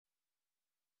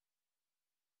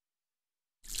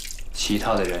其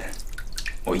他的人，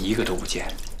我一个都不见。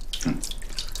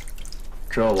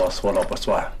这我说了不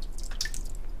算。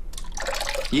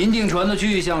银锭船的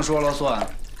去向说了算。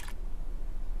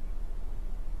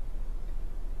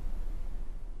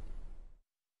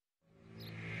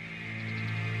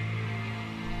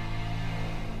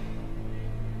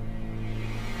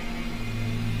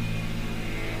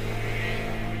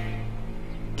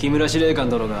木村司令官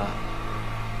殿が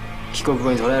帰国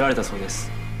後に捕らえられたそうです。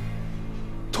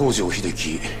東條英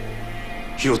機、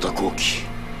広田幸喜、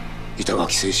板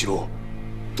垣清志郎、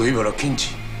土井原健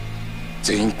治、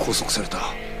全員拘束された。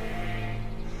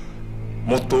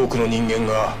もっと多くの人間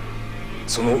が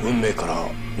その運命から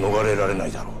逃れられな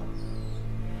いだろう。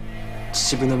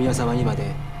秩父宮様にまで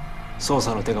捜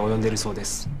査の手が及んでいるそうで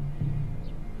す。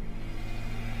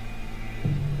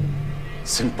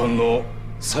戦犯の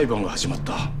裁判が始まっ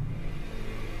た。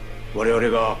我々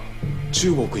が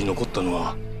中国に残ったの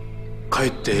はかえ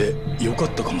ってよかっ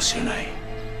たかもしれない。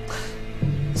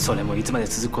それもいつまで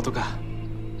続くことか。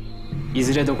い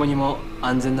ずれどこにも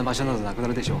安全な場所などなくな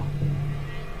るでしょ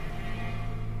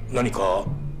う。何か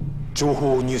情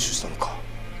報を入手したのか。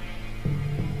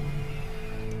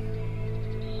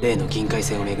例の銀塊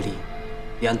船をめぐり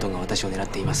ヤントンが私を狙っ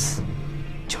ています。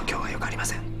状況がよくありま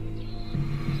せん。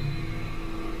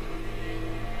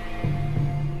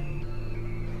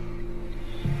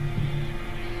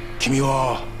君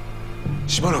は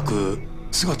しばらく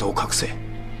姿を隠せ。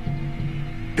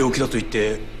病気だと言っ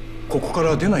てここか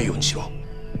ら出ないようにしろ。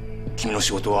君の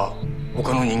仕事は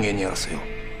他の人間にやらせよ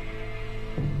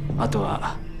う。あと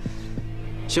は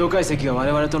蒋介石が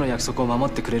我々との約束を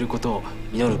守ってくれることを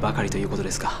祈るばかりということ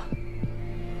ですか。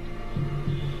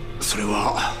それ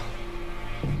は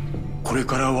これ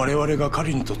から我々が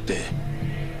彼にとって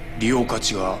利用価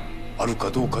値があるか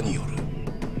どうかによる。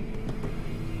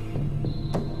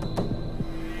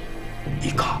い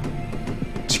いか、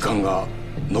時間が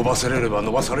延ばされれば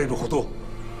延ばされるほど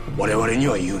我々に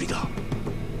は有利だ。は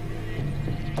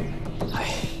い。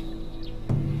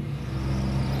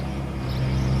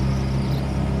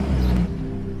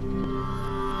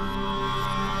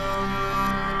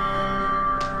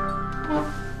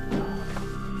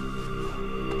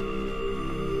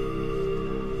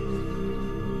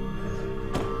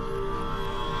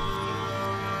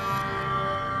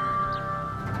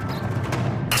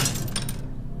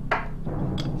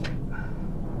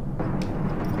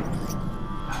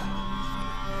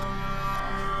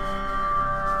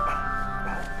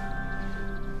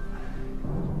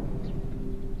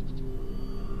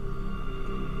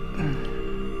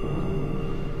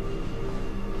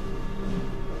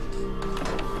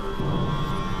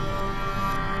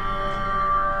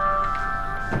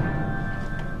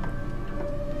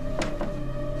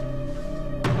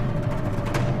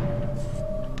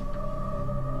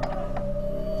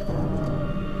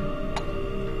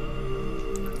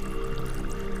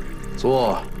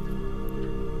坐。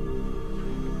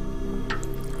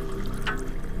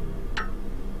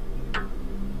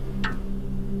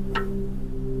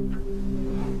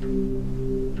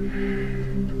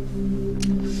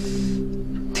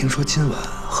听说今晚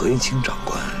何应钦长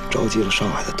官召集了上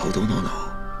海的头头脑脑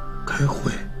开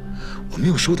会，我没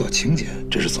有收到请柬，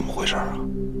这是怎么回事啊？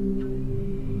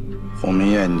鸿明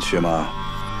宴你去吗？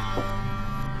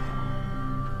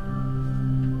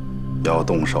要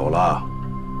动手了。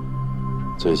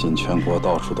最近全国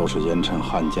到处都是严惩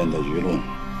汉奸的舆论，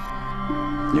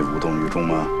你无动于衷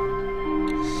吗？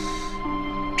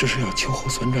这是要秋后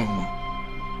算账吗？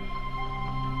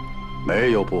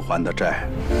没有不还的债。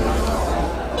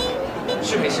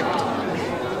是没事。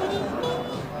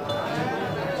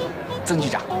曾局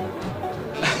长，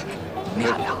你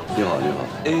好，你好，你好，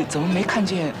你好。怎么没看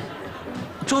见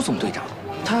周总队长？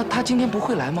他今天不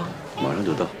会来吗？马上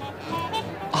就到。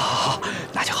哦，好，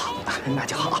那就好，那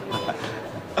就好。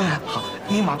好，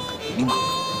您忙，您忙。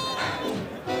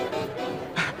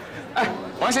哎，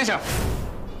王先生，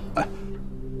哎，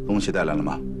东西带来了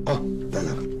吗？哦，带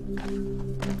来了。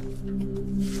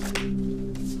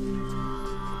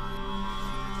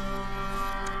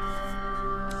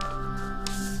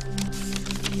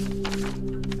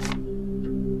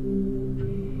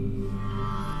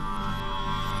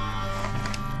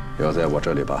留在我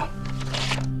这里吧。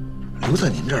留在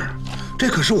您这儿，这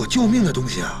可是我救命的东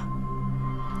西啊！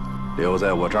留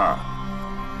在我这儿，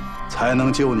才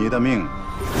能救你的命。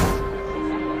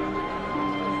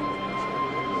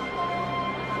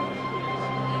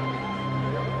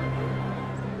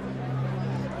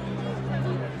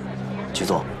局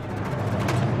座，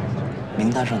名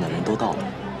单上的人都到了。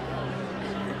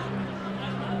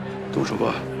动手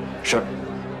吧。是。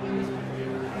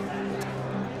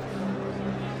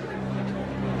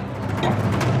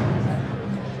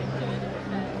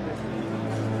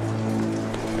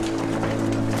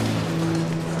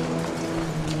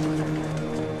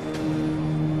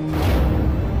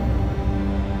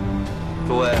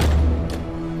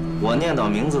我念到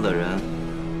名字的人，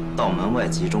到门外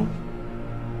集中。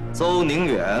邹宁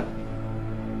远、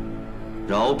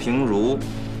饶平如、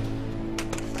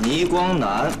倪光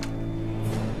南、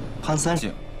潘三省、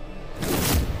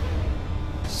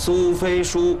苏飞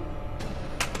书、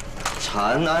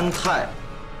禅安泰、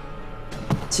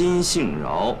金信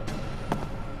饶、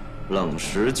冷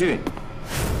石俊。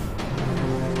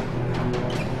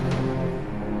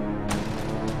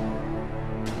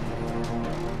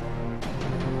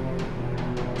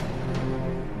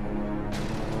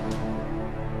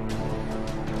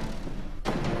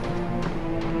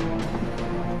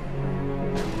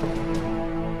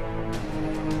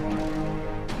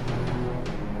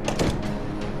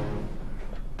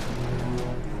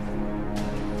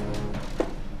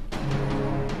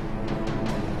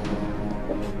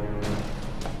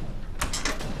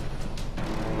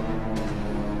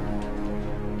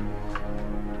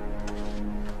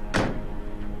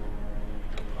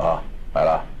来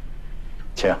了，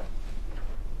请。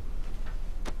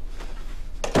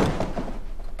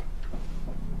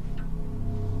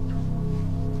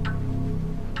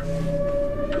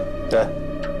对，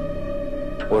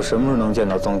我什么时候能见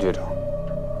到曾局长？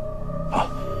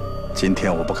啊，今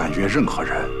天我不敢约任何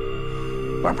人，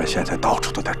外面现在到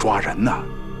处都在抓人呢。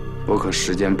我可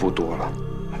时间不多了。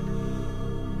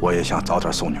我也想早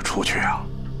点送你出去啊。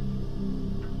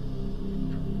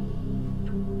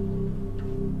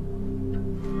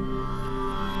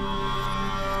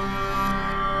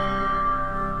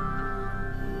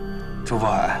周法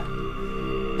海，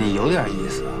你有点意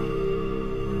思啊！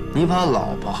你把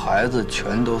老婆孩子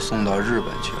全都送到日本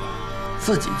去了，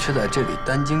自己却在这里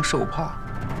担惊受怕。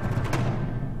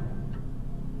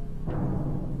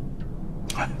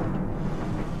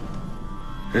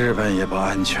日本也不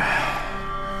安全，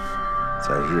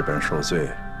在日本受罪，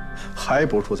还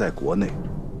不如在国内。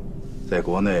在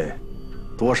国内，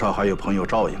多少还有朋友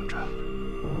照应着。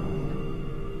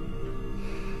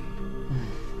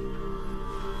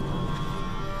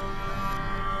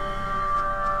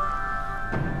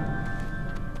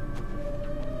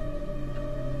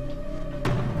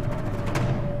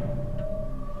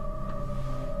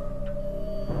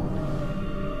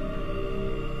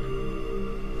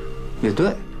也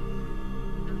对。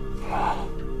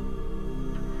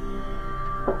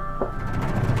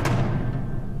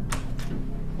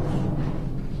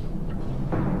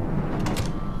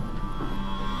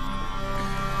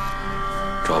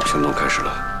抓捕行动开始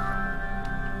了。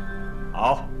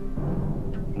好，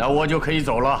那我就可以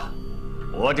走了。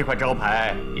我这块招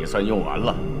牌也算用完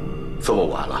了。这么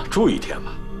晚了，住一天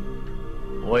吧。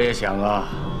我也想啊，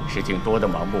事情多得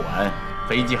忙不完，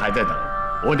飞机还在等，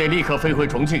我得立刻飞回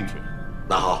重庆去。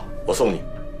那好，我送你。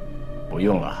不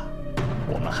用了，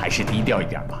我们还是低调一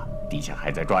点吧，地下还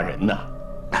在抓人呢。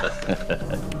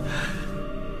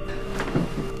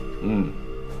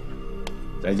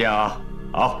再见啊！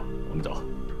好，我们走。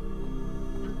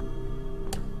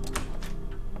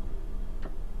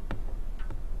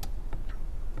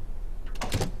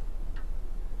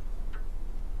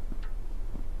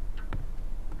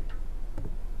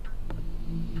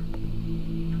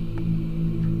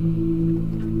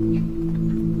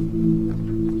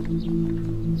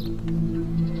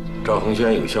赵恒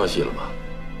轩有消息了吗？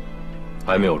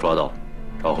还没有抓到。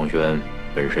赵恒轩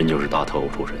本身就是大特务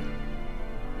出身。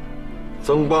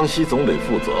曾光希总得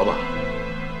负责吧，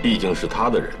毕竟是他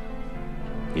的人。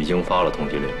已经发了通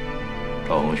缉令，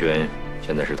赵恒轩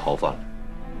现在是逃犯了。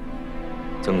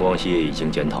曾光希也已经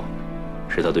检讨，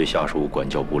是他对下属管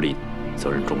教不力，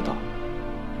责任重大。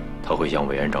他会向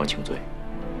委员长请罪。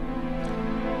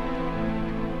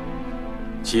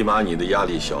起码你的压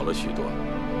力小了许多，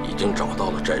已经找到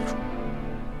了债主。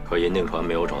可银锭船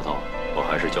没有找到，我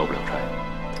还是交不了差。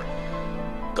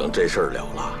等这事儿了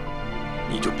了，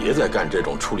你就别再干这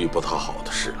种出力不讨好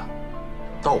的事了，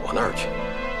到我那儿去，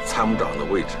参谋长的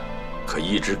位置可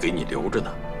一直给你留着呢。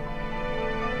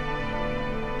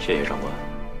谢谢长官。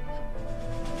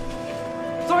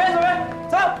左边，左边，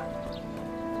走，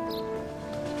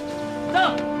走，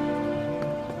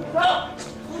走，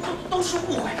都是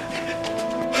误会。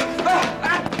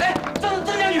曾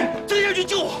将军，曾将军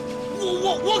救我！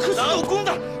我可是有功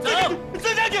的。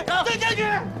曾将军，曾将军，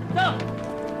走。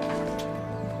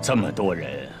这么多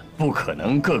人，不可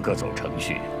能个个走程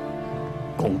序，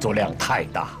工作量太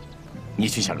大。你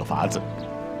去想个法子，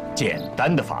简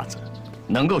单的法子，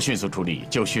能够迅速处理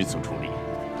就迅速处理。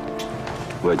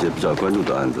外界比较关注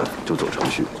的案子就走程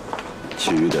序，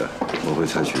其余的我会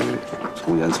采取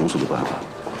从严从速的办法，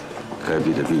该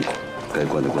毙的毙，该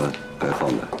关的关，该放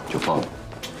的就放了。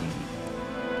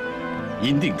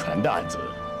银锭船的案子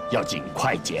要尽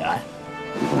快结案。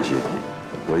你放心，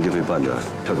我一定会办得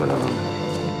漂漂亮亮的。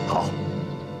好。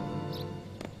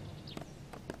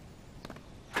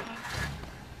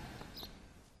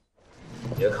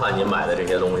别看你买的这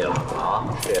些东西了啊，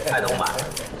这也太能买了。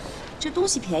这东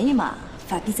西便宜嘛，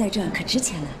法币在这儿可值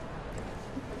钱了。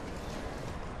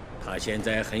他现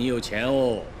在很有钱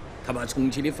哦，他把重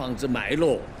庆的房子卖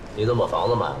了。你怎么把房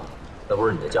子卖了？那不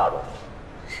是你的嫁妆。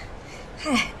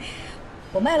嗨，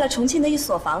我卖了重庆的一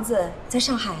所房子，在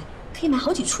上海可以买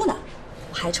好几处呢，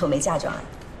我还愁没嫁妆啊。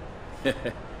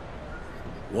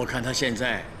我看他现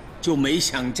在就没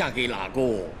想嫁给哪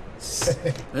个。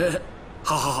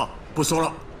好，不说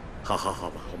了。好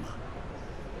吧，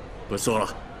不说了。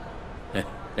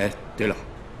对了，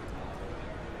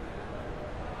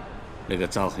那个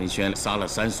赵恒轩杀了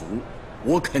三叔，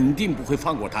我肯定不会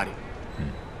放过他的。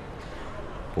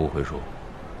不会说，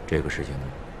这个事情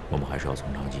我们还是要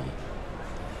从长计议。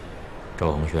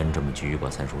赵恒轩这么急于把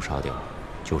三叔杀掉，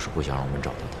就是不想让我们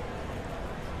找到他。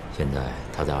现在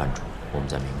他在暗处，我们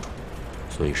在明处，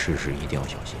所以事事一定要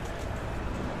小心。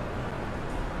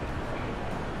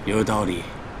有道理。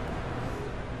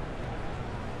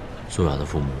苏雅的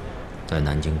父母在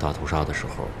南京大屠杀的时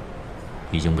候，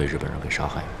已经被日本人给杀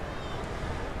害了，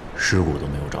尸骨都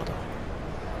没有找到。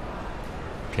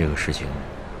这个事情，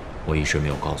我一直没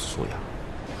有告诉苏雅。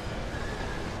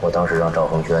我当时让赵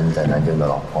恒轩在南京的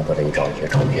老房子里找一些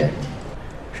照片，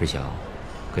是想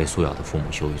给苏雅的父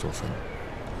母修一座坟。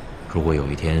如果有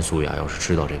一天苏雅要是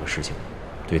知道这个事情，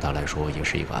对她来说也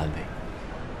是一个安慰。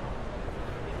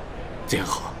这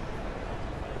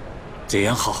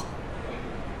样好。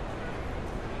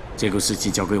这个事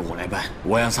情交给我来办，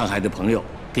我让上海的朋友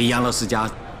给杨老师家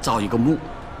造一个墓。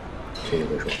谢谢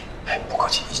贵叔。不客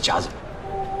气，一家子。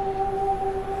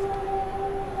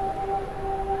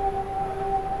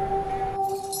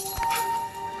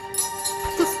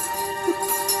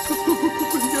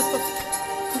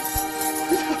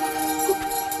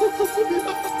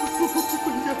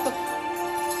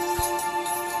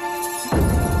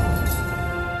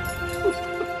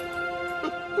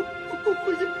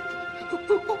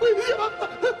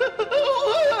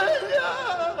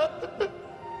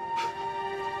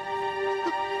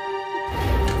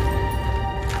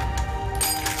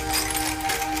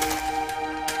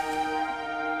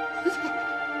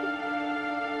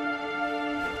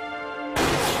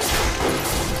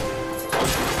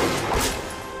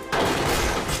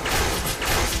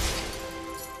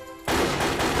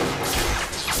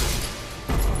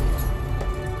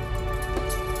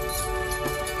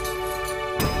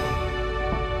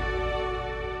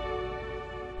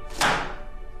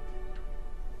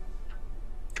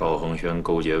赵恒轩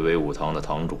勾结威武堂的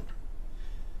堂主，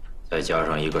再加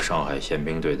上一个上海宪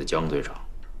兵队的江队长，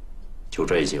就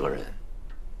这几个人，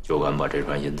就敢把这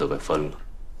船银子给分了。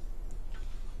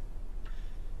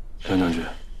杨将军，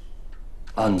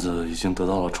案子已经得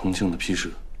到了重庆的批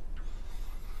示，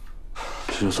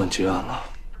这就算结案了。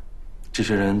这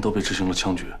些人都被执行了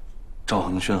枪决，赵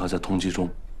恒轩还在通缉中，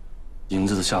银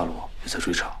子的下落也在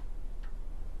追查。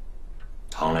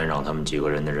唐连长他们几个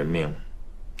人的人命，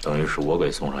等于是我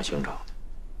给送上刑场的。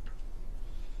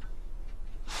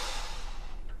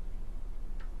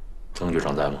曾局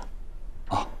长在吗？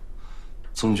啊，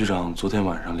曾局长昨天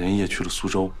晚上连夜去了苏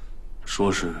州，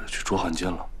说是去捉汉奸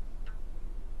了。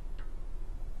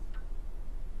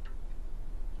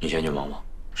你先去忙吧。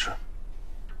是。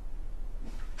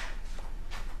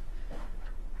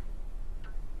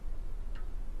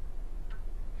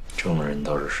证人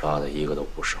倒是杀的一个都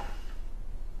不剩。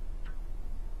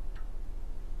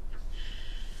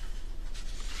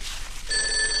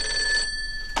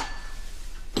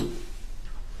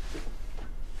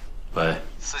喂，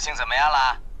事情怎么样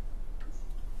了？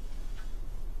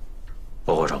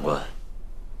报告长官，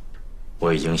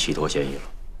我已经洗脱嫌疑了。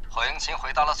何应钦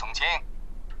回到了重庆，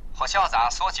和校长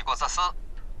说起过这事，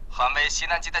还为西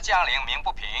南籍的将领鸣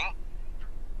不平。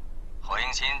何应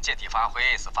钦借题发挥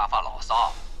是发牢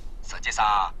骚，实际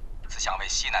上是想为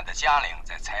西南的将领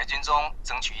在裁军中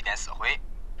争取一点实惠。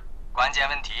关键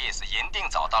问题是银锭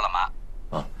找到了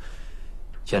吗？啊，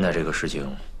现在这个事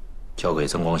情交给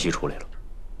曾光希处理了。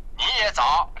你也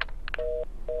找。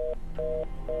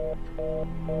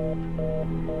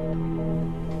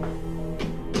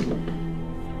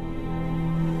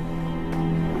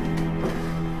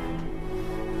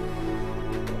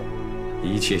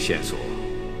一切线索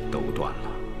都断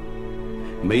了，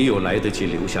没有来得及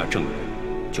留下证人，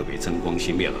就被曾光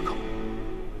希灭了口。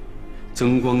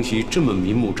曾光希这么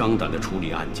明目张胆地处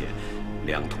理案件，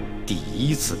梁土第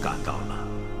一次感到了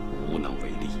无能为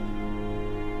力。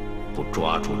不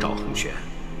抓住赵恒轩，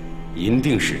银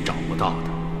锭是找不到的。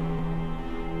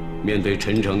面对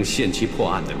陈诚限期破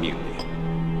案的命令，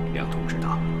梁同知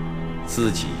道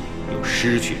自己有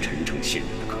失去陈诚信任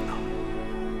的可能，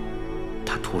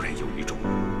他突然有一种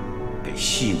被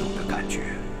戏弄的感觉。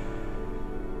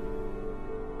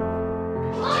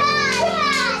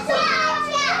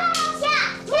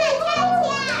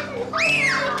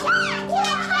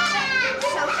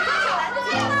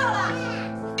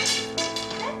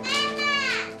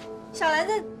小兰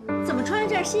子怎么穿着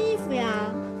件新衣服呀？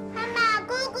妈妈，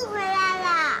姑姑回来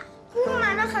了，姑姑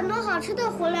买了很多好吃的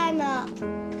回来呢。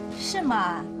是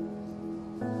吗？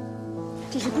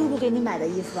这是姑姑给你买的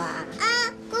衣服啊？啊，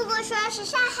姑姑说是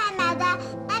上海买的。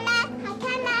妈妈，好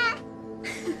看吗？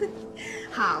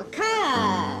好看。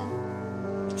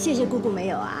谢谢姑姑没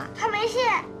有啊？她没事。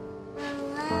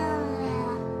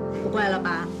不乖了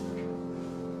吧？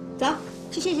走，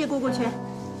去谢谢姑姑去。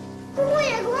姑姑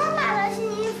也给我买了新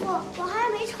衣服，我还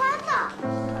没穿呢。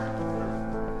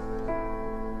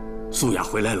素雅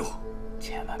回来喽，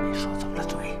千万别说走了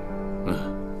嘴。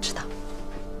知道。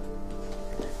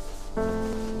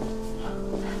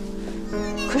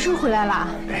可是回来了。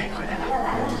哎，回来了。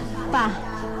爸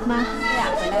妈，你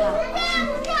俩回来了。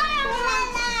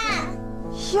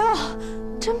哟，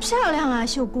真漂亮啊，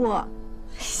秀姑。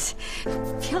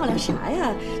漂亮啥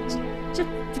呀？这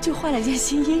不就换了件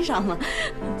新衣裳吗？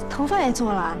头发也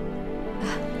做了。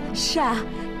是啊，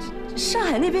上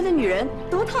海那边的女人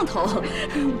都烫头。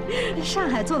上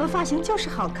海做的发型就是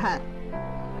好看。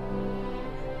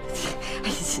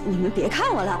哎，你们别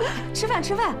看我了，吃饭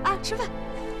啊，吃饭。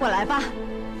我来吧，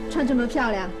穿这么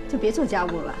漂亮就别做家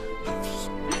务了。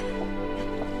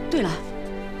对了，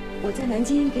我在南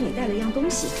京给你带了一样东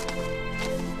西，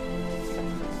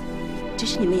这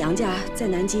是你们杨家在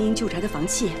南京旧宅的房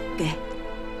契，给。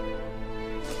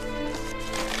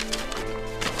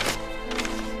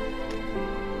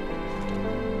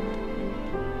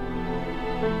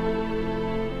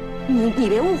你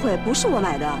别误会，不是我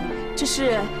买的，这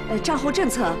是战后政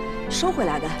策收回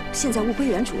来的，现在物归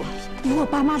原主。有我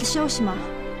爸妈的消息吗？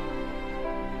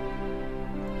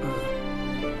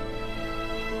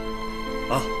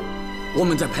啊，我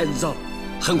们在拍着照，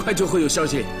很快就会有消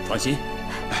息，放心。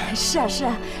是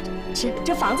啊，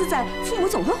这房子在，父母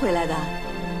总会回来的。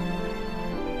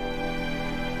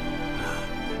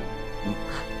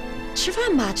吃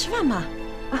饭吧，啊，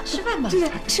吃饭吧，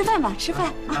吃饭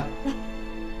啊，来。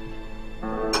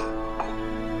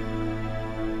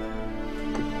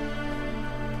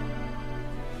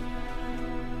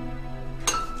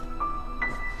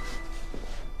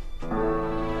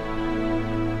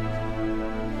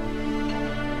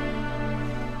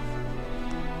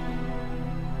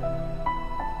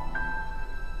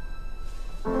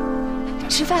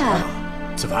吃饭啊！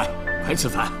吃饭，快吃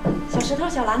饭！小石头、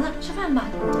小兰呢？吃饭吧。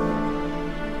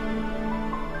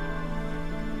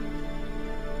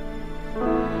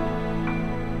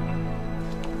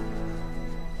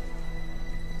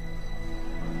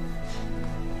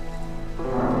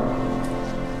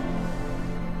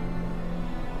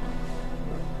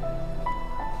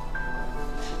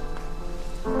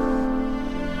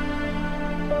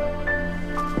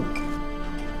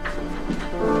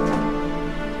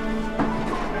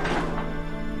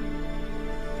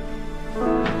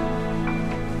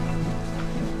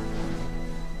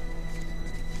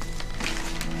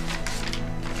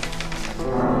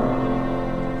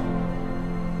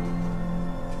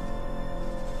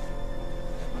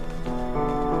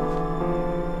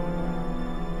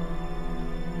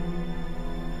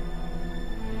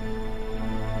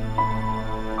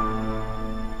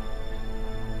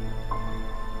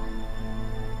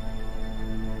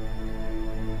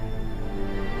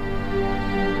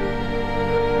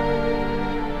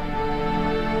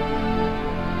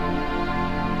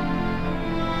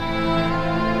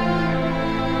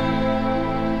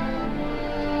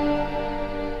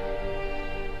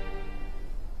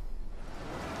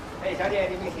小姐，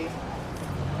你们请。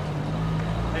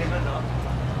慢走。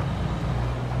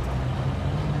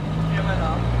慢走。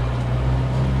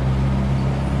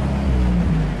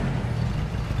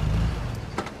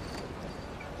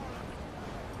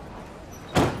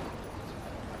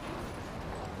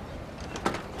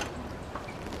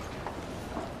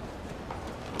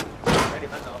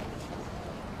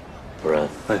主任，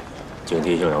警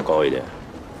惕性要高一点。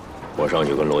我上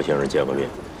去跟罗先生见个面，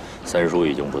三叔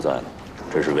已经不在了。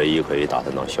 这是唯一可以打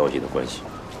探到消息的关系。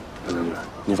陈同志，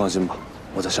您放心吧，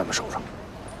我在下面守着。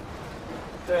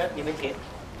客人，你们请。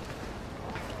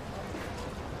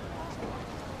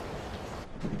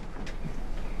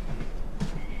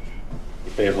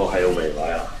你背后还有尾巴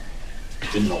呀，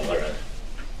军统的人，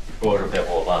说是配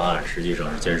合我办案，实际上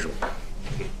是监守。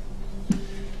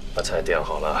把菜垫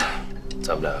好了，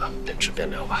咱们俩边吃边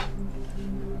聊吧。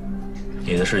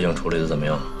你的事情处理的怎么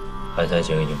样？韩三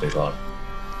星已经被抓了。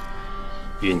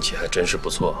运气还真是不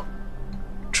错，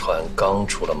船刚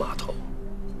出了码头，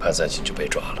潘三星就被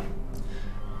抓了。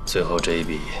最后这一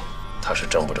笔，他是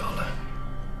挣不着了。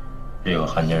这个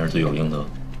汉奸是罪有应得。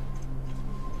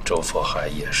周佛海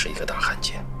也是一个大汉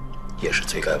奸，也是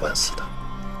罪该万死的。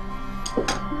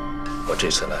我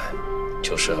这次来，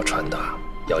就是要传达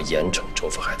要严惩周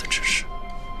佛海的指示。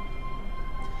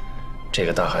这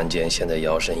个大汉奸现在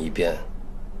摇身一变，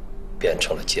变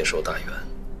成了接收大员，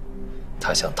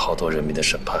他想逃脱人民的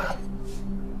审判，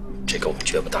这个我们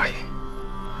绝不答应。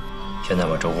现在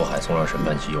把周佛海送上审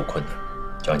判期有困难，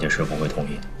蒋介石不会同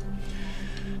意的。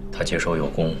他接收有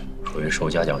功，属于受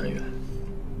嘉奖人员。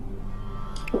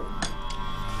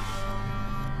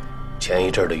前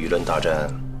一阵的舆论大战，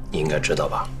你应该知道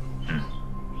吧？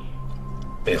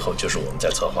背后就是我们在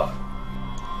策划。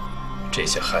这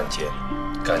些汉奸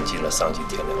干尽了丧尽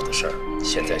天良的事儿，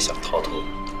现在想逃脱，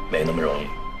没那么容易。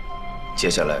接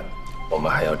下来，我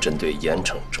们还要针对严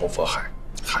惩周佛海，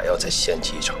还要再掀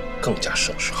起一场更加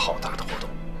声势浩大的活动。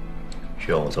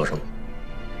需要我做什么？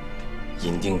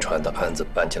银锭船的案子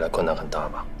办起来困难很大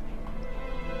吧？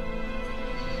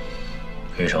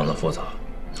非常的复杂，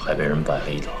还被人摆了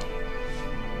一道。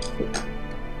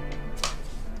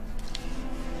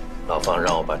老方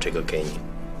让我把这个给你。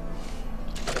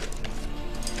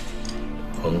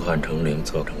横汉成岭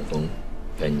侧成峰，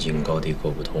远近高低各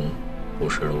不同。不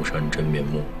识庐山真面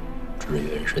目，只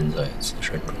缘身在此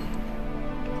山中。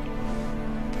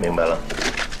明白了。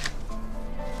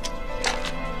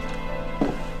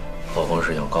老方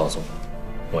是想告诉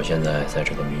我现在在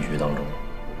这个迷局当中，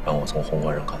让我从宏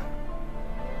观上看。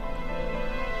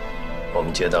我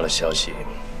们接到了消息，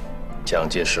蒋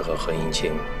介石和何应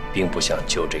钦并不想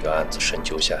就这个案子深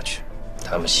究下去，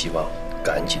他们希望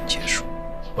赶紧结束。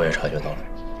我也察觉到了，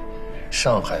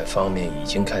上海方面已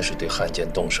经开始对汉奸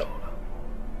动手了，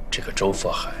这个周佛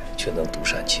海却能独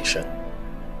善其身，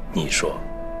你说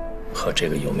和这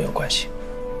个有没有关系？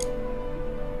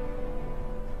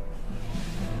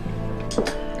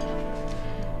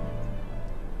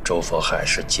周佛海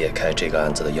是解开这个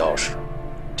案子的钥匙，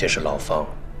这是老方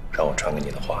让我传给你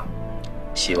的话，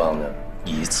希望呢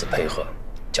你以此配合，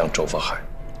将周佛海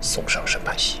送上审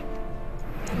判席。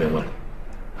明白了。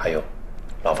还有，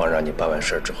老方让你办完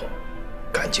事之后，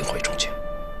赶紧回重庆。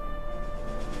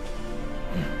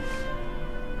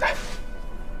来。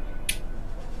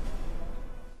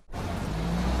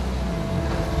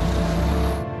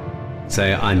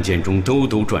在案件中兜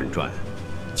兜转转，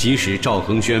即使赵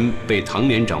恒轩被唐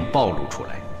连长暴露出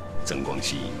来，曾光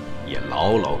希也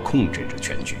牢牢控制着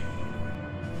全局。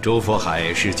周佛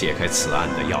海是解开此案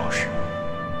的钥匙。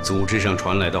组织上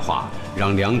传来的话，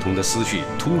让梁统的思绪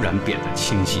突然变得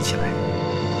清晰起来。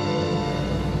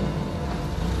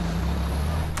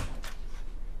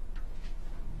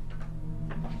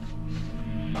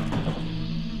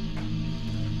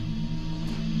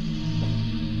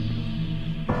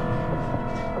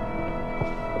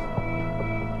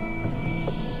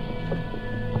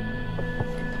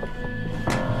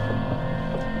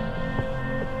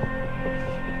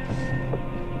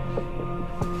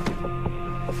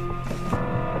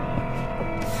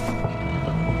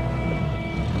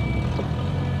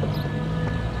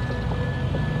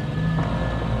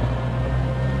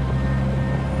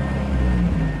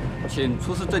请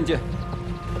出示证件。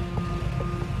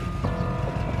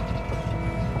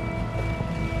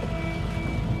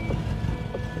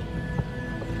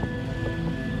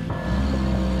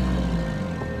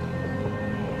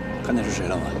看见是谁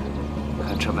了吗？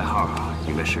看车牌号，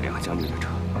应该是2个将军的车。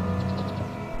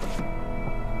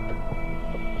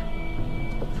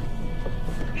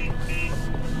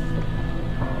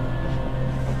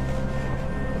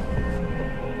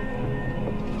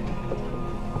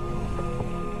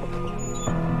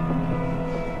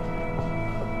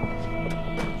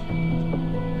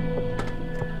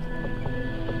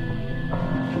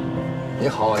你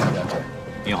好啊，杨将军。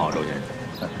你好，周先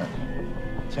生。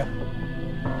请。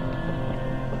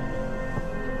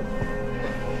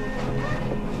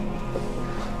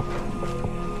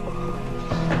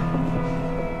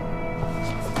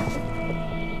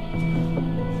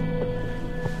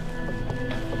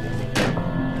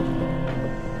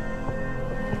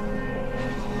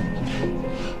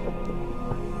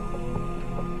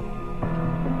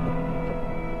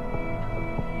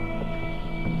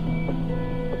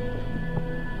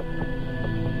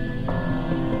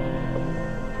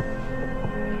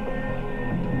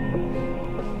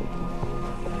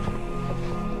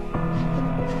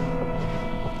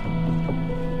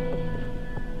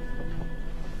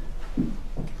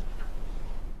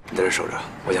你在这守着，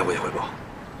我先回去汇报。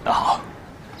那好，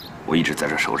我一直在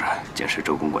这守着，监视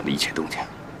周公馆的一切动静。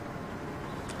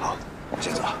好，我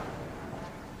先走。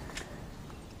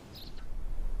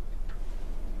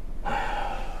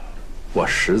我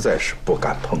实在是不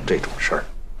敢碰这种事儿。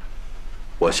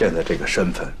我现在这个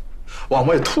身份，往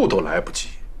外吐都来不及，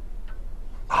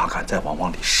哪敢再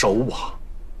往里收啊？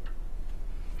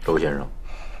周先生，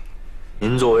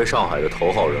您作为上海的头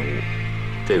号人物，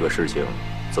这个事情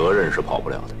责任是跑不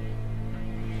了的。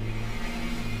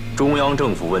中央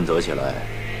政府问责起来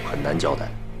很难交代。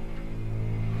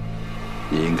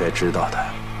你应该知道的，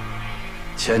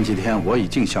前几天我已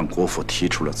经向国府提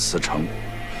出了辞呈，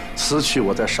辞去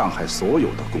我在上海所有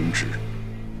的公职，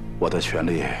我的权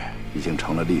利已经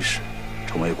成了历史，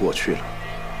成为过去了。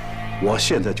我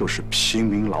现在就是平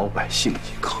民老百姓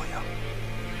一个呀。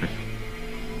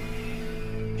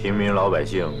平民老百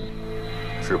姓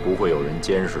是不会有人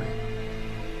监视你。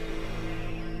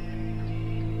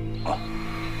哦，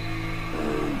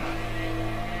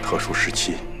特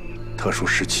殊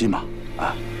时期嘛，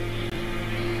啊。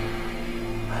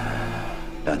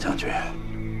梁将军，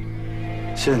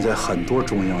现在很多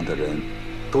中央的人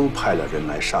都派了人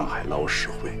来上海捞实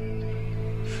惠，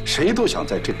谁都想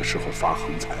在这个时候发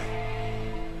横财。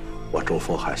我周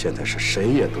佛海现在是谁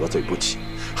也得罪不起，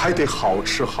还得好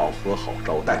吃好喝好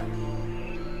招待。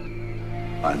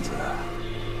案子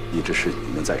一直是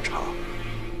你们在查，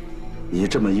你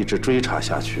这么一直追查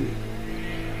下去，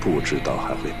不知道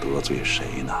还会得罪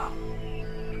谁呢？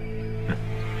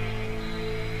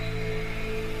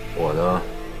我呢，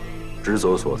职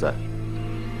责所在，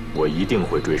我一定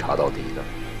会追查到底的。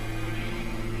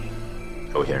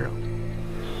周先生，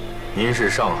您是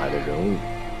上海的人物，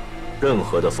任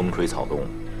何的风吹草动，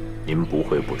您不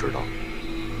会不知道，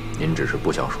您只是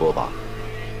不想说罢了。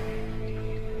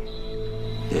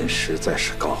您实在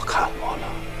是高看我了，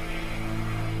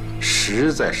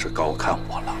实在是高看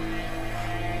我了，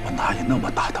我哪有那么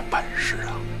大的本事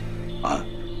啊？啊？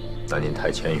那您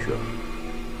太谦虚了。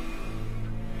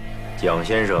蒋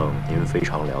先生，您非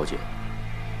常了解，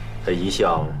他一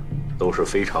向都是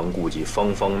非常顾及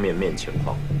方方面面情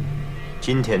况。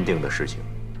今天定的事情，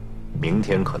明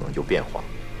天可能就变化。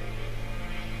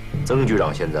曾局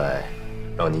长现在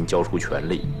让您交出权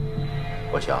力，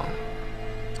我想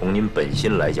从您本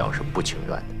心来讲是不情愿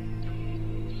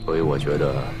的。所以我觉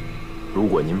得，如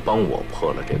果您帮我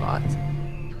破了这个案子，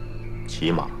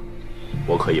起码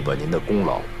我可以把您的功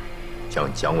劳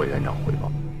向蒋委员长汇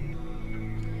报。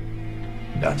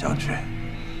梁将军，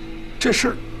这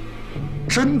事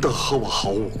真的和我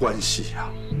毫无关系呀。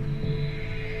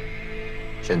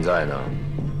现在呢，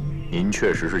您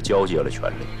确实是交接了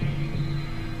权力，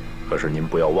可是您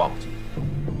不要忘记，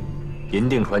银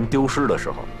锭船丢失的时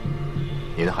候，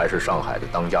您还是上海的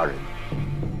当家人，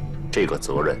这个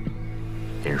责任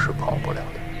您是跑不了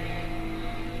的。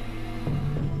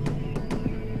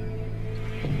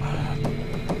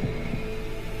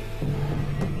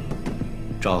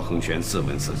赵恒轩自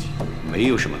问自己没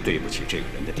有什么对不起这个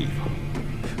人的地方，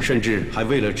甚至还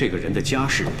为了这个人的家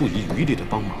事不遗余力的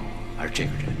帮忙，而这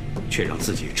个人却让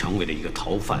自己成为了一个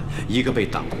逃犯，一个被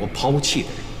党国抛弃的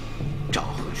人。赵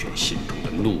恒轩心中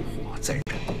的怒火在燃，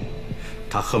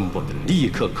他恨不得立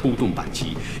刻扣动扳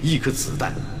机，一颗子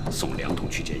弹送梁统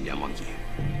去见阎王爷。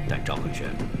但赵恒轩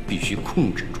必须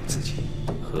控制住自己，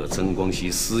和曾光希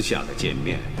私下的见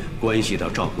面，关系到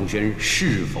赵恒轩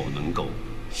是否能够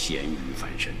咸鱼翻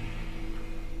身。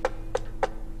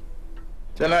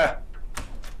进来。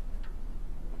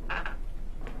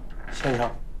先生。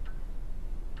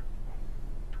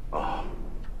哦，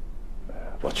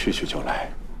我去就来。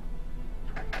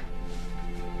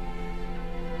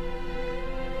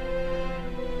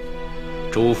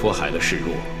周佛海的示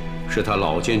弱，是他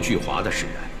老奸巨猾的使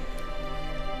然。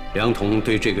梁统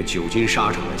对这个久经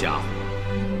沙场的家伙，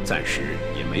暂时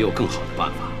也没有更好的办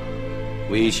法。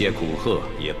威胁恐吓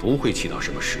也不会起到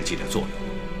什么实际的作用，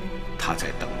他在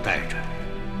等待着。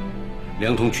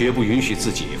梁统绝不允许自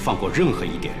己放过任何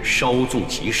一点稍纵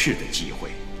即逝的机会。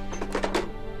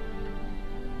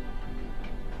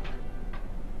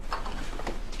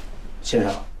先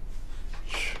生，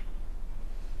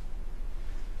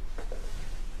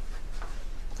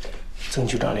曾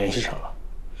局长联系上了，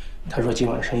他说今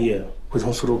晚深夜会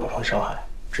从苏州赶回上海，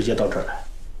直接到这儿来。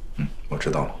嗯，我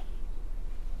知道了。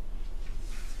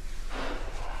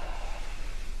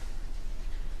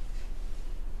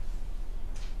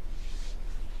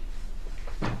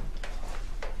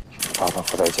爸爸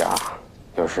不在家，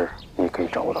有事你可以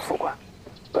找我的副官，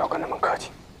不要跟他们客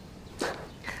气。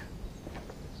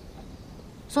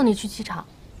送你去机场。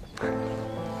怎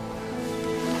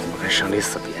么跟生离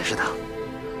死别似的？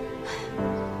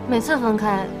每次分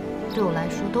开，对我来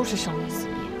说都是生离死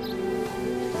别。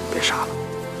别给杀了。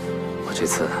我这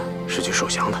次是去受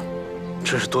降的，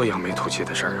这是多扬眉吐气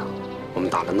的事儿啊！我们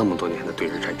打了那么多年的对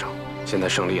日战争，现在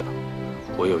胜利了，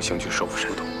我有幸去收复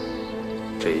山东，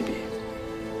这一笔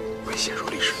会写入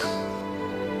历史的。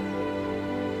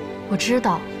我知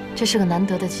道这是个难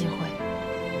得的机会，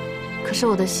可是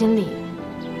我的心里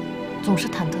总是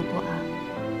忐忑不安。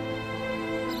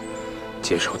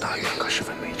接手大院可是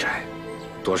份美差，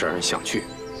多少人想去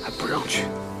还不让去。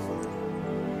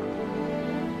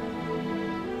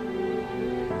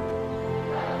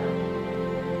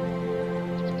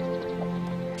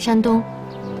山东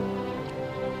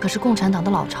可是共产党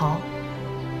的老巢，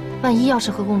万一要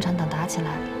是和共产党打起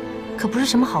来，可不是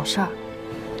什么好事儿。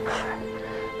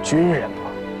军人嘛，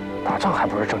打仗还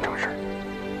不是正常事儿。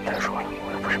再说了，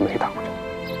我又不是没打过仗。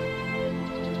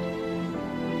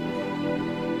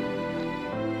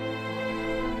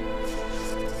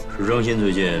史正新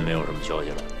最近没有什么消息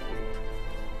了。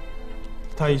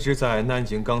他一直在南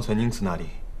京冈村宁次那里，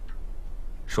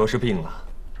说是病了，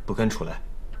不肯出来。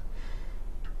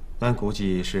俺估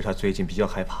计是他最近比较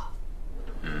害怕。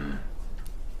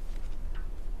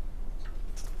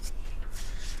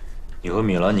你和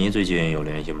米兰妮最近有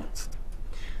联系吗？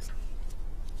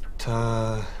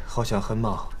他好像很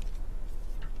忙，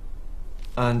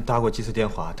俺打过几次电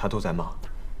话，他都在忙。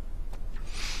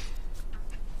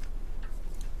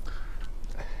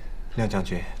梁将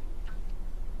军，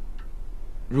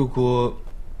如果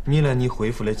米兰妮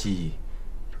恢复了记忆，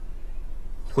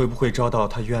会不会找到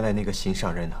他原来那个心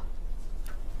上人呢？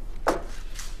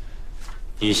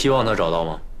你希望他找到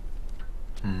吗？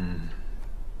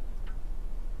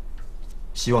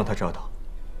希望他找到。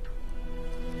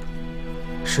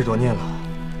10多年了，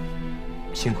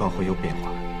情况会有变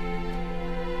化，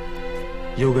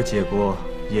有个结果，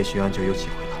也许俺就有机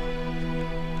会了。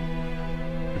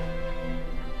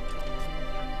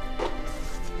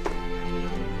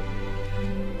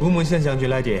吴孟宪将军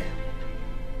来电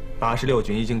，86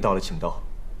军已经到了青岛，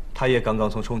他也刚刚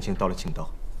从重庆到了青岛。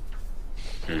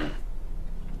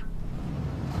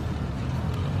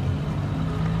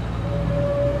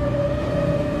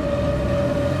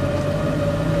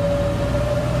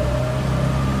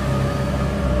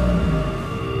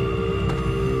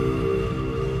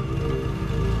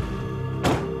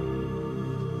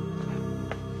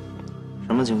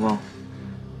什么情况？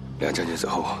梁将军死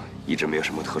后一直没有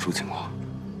什么特殊情况。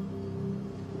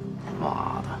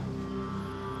妈的，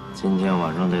今天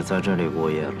晚上得在这里过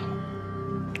夜了。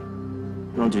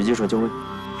让狙击手就位。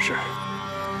是。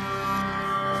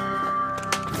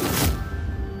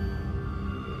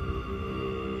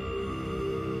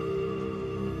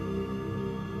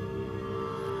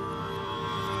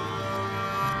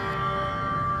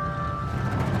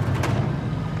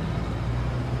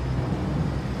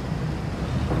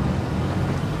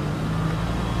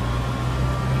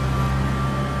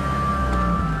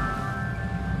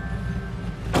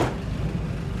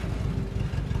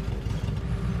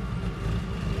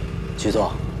局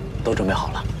座，都准备好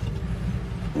了。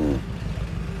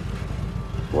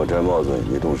我摘帽子，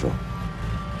你动手。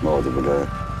帽子不摘，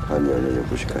看见人就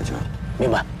不许开枪。明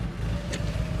白。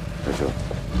开车。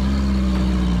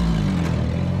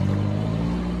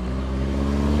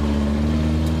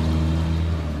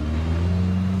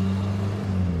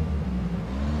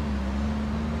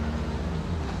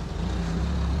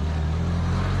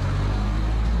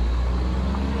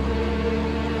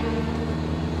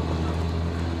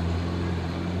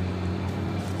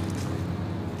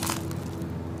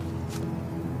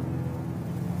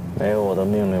没有我的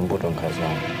命令不准开枪。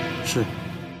是。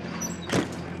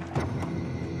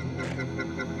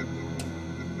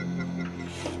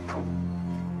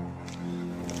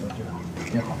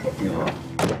你好，你好。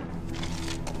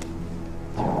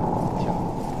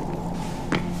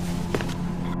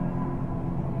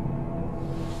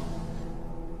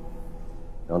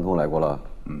杨通来过了。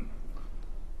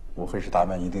无非是打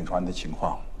问银锭船的情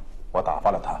况，我打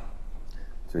发了他。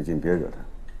最近别惹他。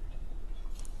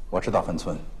我知道分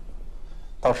寸。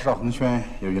倒是赵恒轩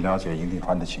由于了解银锭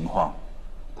船的情况，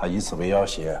他以此为要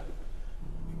挟，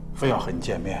非要和你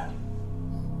见面。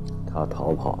他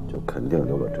逃跑就肯定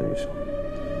留了这一手。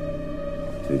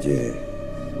最近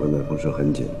外面风声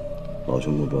很紧，老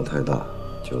兄目标太大，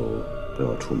就不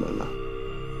要出门了，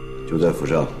就在府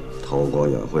上韬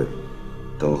光养晦，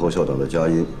等候校长的佳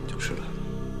音就是了。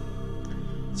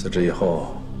自此以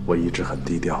后，我一直很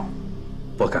低调，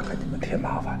不敢给你们添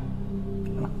麻烦。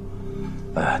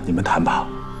你们谈吧，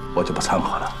我就不掺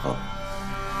和了。好。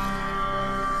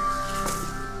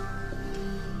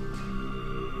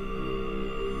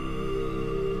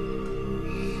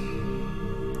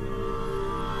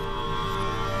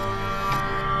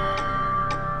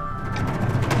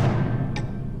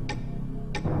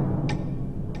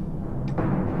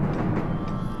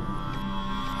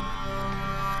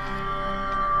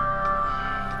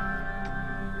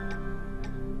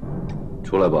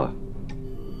来吧。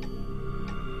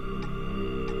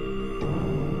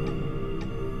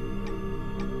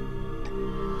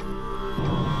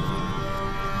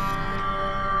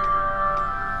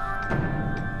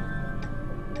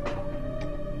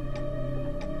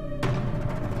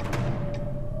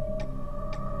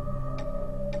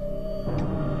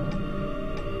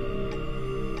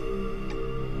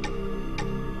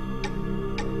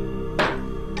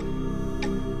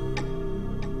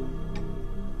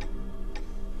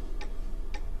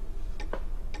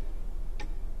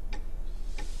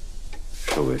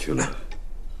受委屈了，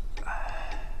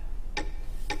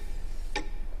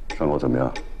伤口怎么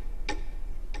样？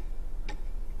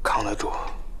扛得住。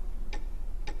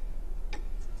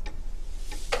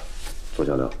坐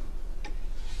下聊。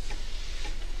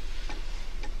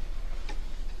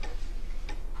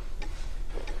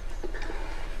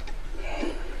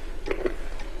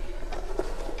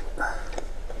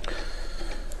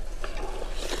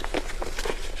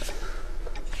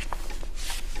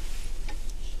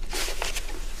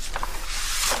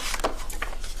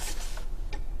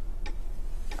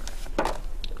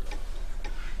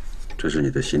这是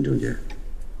你的新证件，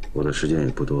我的时间也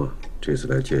不多，这次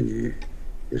来见你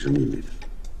也是秘密的。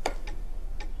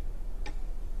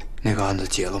那个案子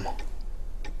结了吗？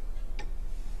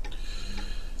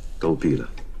都毙了，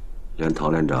连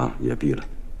唐连长也毙了。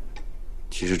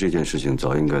其实这件事情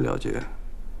早应该了结，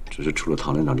只是出了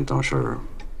唐连长这档事儿，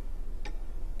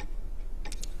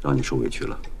让你受委屈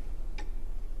了。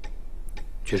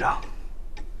局长，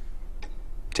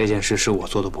这件事是我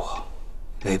做的不好，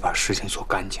没把事情做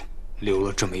干净。留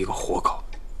了这么一个活口。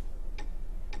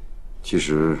其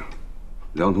实，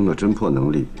梁彤的侦破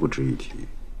能力不值一提，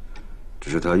只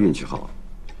是他运气好，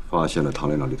发现了唐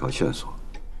连长这条线索，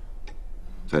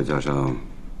再加上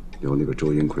有那个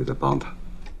周英奎在帮他，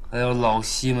还有老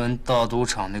西门大赌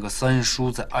场那个三叔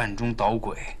在暗中捣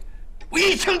鬼，我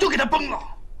一枪就给他崩了。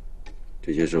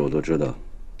这些事我都知道，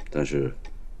但是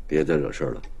别再惹事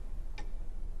了。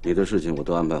你的事情我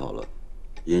都安排好了，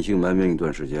隐姓埋名一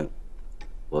段时间。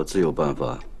我自有办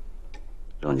法，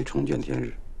让你重见天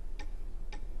日。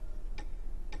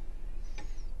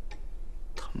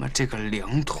他妈这个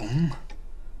梁彤，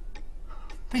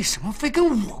为什么非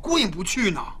跟我过意不去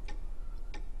呢？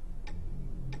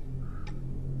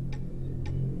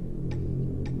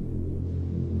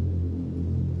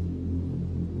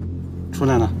出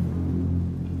来了。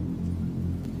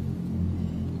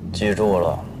记住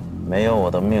了，没有我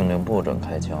的命令不准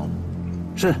开枪。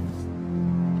是。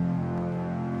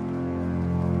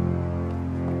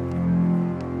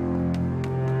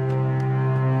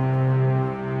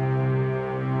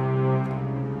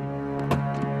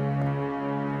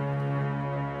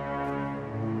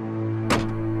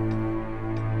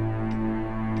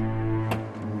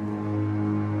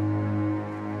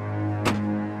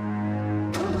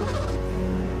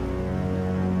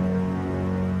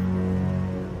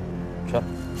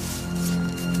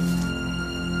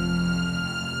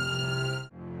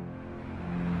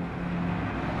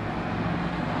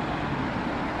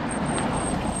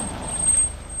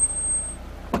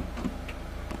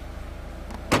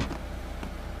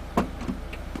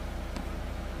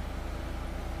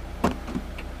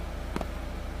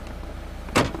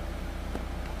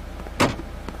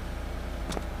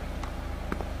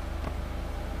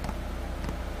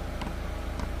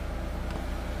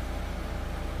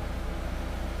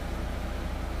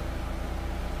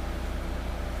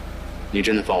你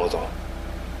真的放我走？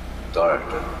当然是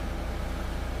真的。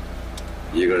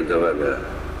一个人在外面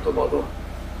多保重。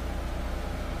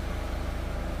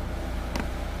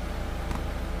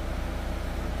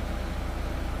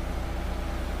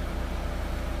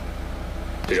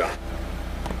队长，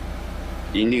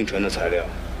银锭船的材料，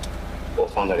我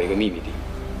放在了一个秘密地。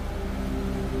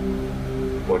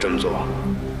我这么做，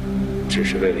只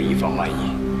是为了以防万一。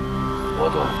我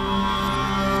懂。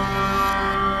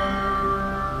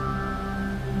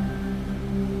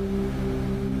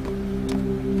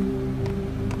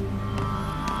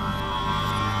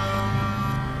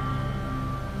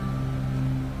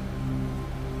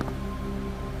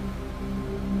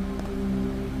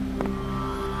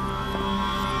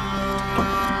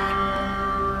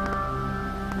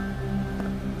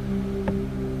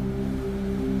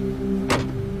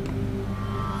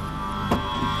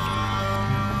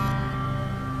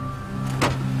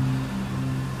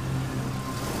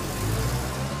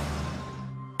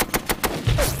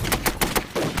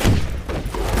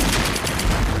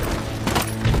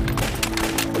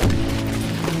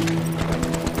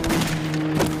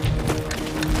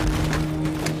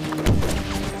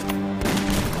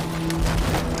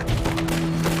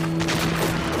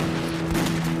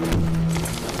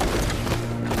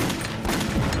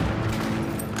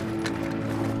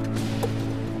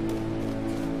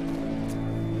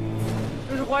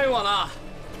欢迎我呢，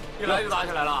一来就打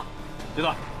起来了。别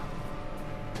动！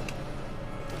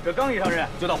这刚一上任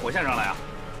就到火线上来啊！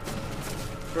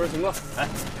这是情况。哎，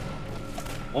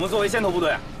我们作为先头部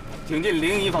队，挺进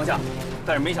011方向，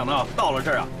但是没想到到了这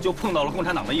儿啊，就碰到了共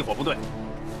产党的一伙部队，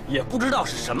也不知道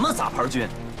是什么杂牌军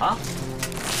啊，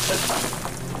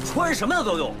穿什么样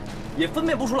都有，也分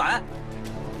辨不出来。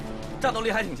战斗力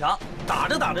还挺强，打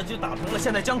着打着就打成了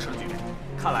现在僵持的局面。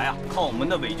看来啊，靠我们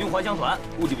的伪军还乡团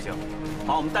估计不行，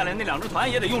把我们带来那2支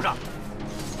团也得用上。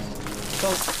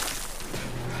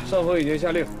上峰已经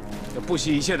下令，要不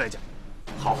惜一切代价。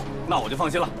好，那我就放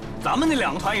心了。咱们那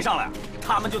2个团一上来，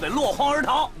他们就得落荒而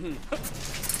逃。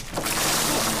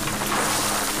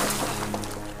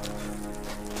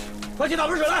快去打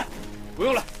盆水来！不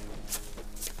用了。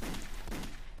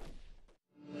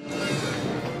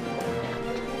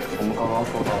我们刚刚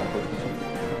收到